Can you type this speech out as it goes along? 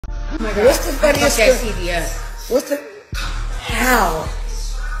Oh my God. What's the funniest that thing? TV up. What's the... How?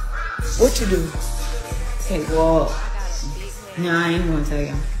 What you do? Okay, well, no, I ain't gonna tell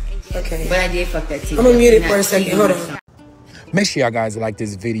you. Okay. But I did fuck that TV. I'm gonna mute it for a second. Hold on. Make sure y'all guys like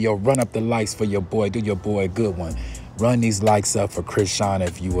this video. Run up the likes for your boy. Do your boy a good one. Run these likes up for Chrisean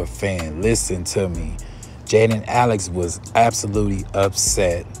if you a fan. Listen to me. Jaidyn Alexis was absolutely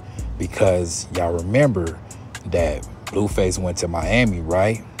upset because y'all remember that Blueface went to Miami,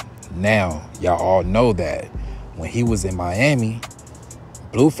 right? Now, y'all all know that when he was in Miami,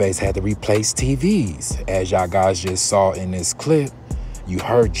 Blueface had to replace TVs. As y'all guys just saw in this clip, you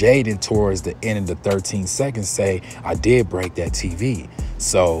heard Jaidyn towards the end of the 13 seconds say, I did break that TV.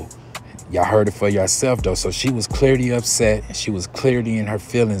 So y'all heard it for yourself, though. So she was clearly upset. She was clearly in her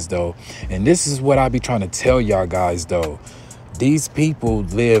feelings, though. And this is what I be trying to tell y'all guys, though. These people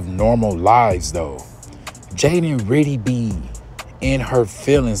live normal lives, though. Jaidyn really be in her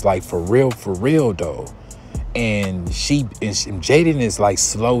feelings, like for real, though. And Jaidyn is like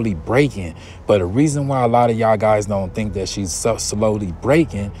slowly breaking. But the reason why a lot of y'all guys don't think that she's so slowly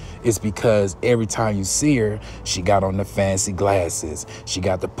breaking is because every time you see her, she got on the fancy glasses. She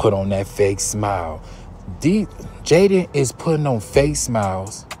got to put on that fake smile. Jaidyn is putting on fake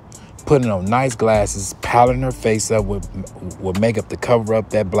smiles, putting on nice glasses, powdering her face up with makeup to cover up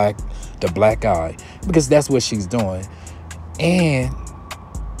that the black eye, because that's what she's doing. And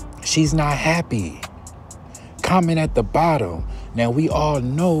she's not happy. Comment at the bottom. Now, we all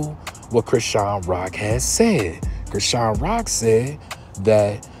know what Chrisean Rock has said. Chrisean Rock said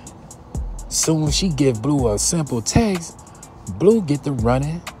that soon as she give Blue a simple text, Blue get to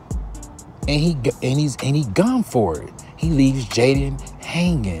running, and he gone for it. He leaves Jaidyn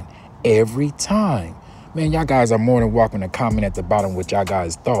hanging every time. Man, y'all guys are more than welcome to comment at the bottom with y'all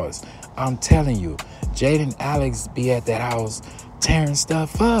guys' thoughts. I'm telling you, Jaidyn Alexis be at that house tearing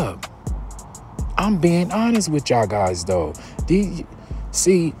stuff up. I'm being honest with y'all guys, though.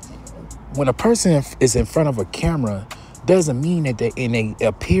 See, when a person is in front of a camera, doesn't mean that they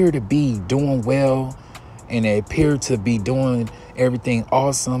appear to be doing well, and they appear to be doing everything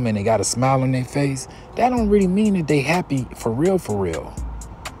awesome, and they got a smile on their face. That don't really mean that they happy for real, for real.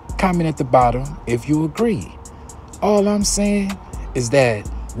 Comment at the bottom if you agree. All I'm saying is that,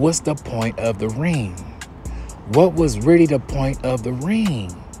 what's the point of the ring? What was really the point of the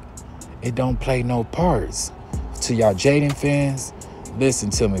ring? It don't play no parts. To y'all Jaidyn fans, listen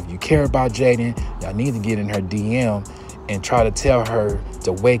to me. If you care about Jaidyn, y'all need to get in her DM and try to tell her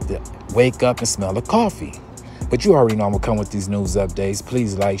to wake up and smell the coffee. But you already know I'm gonna come with these news updates.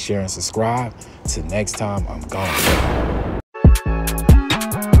 Please like, share, and subscribe. Till next time, I'm gone.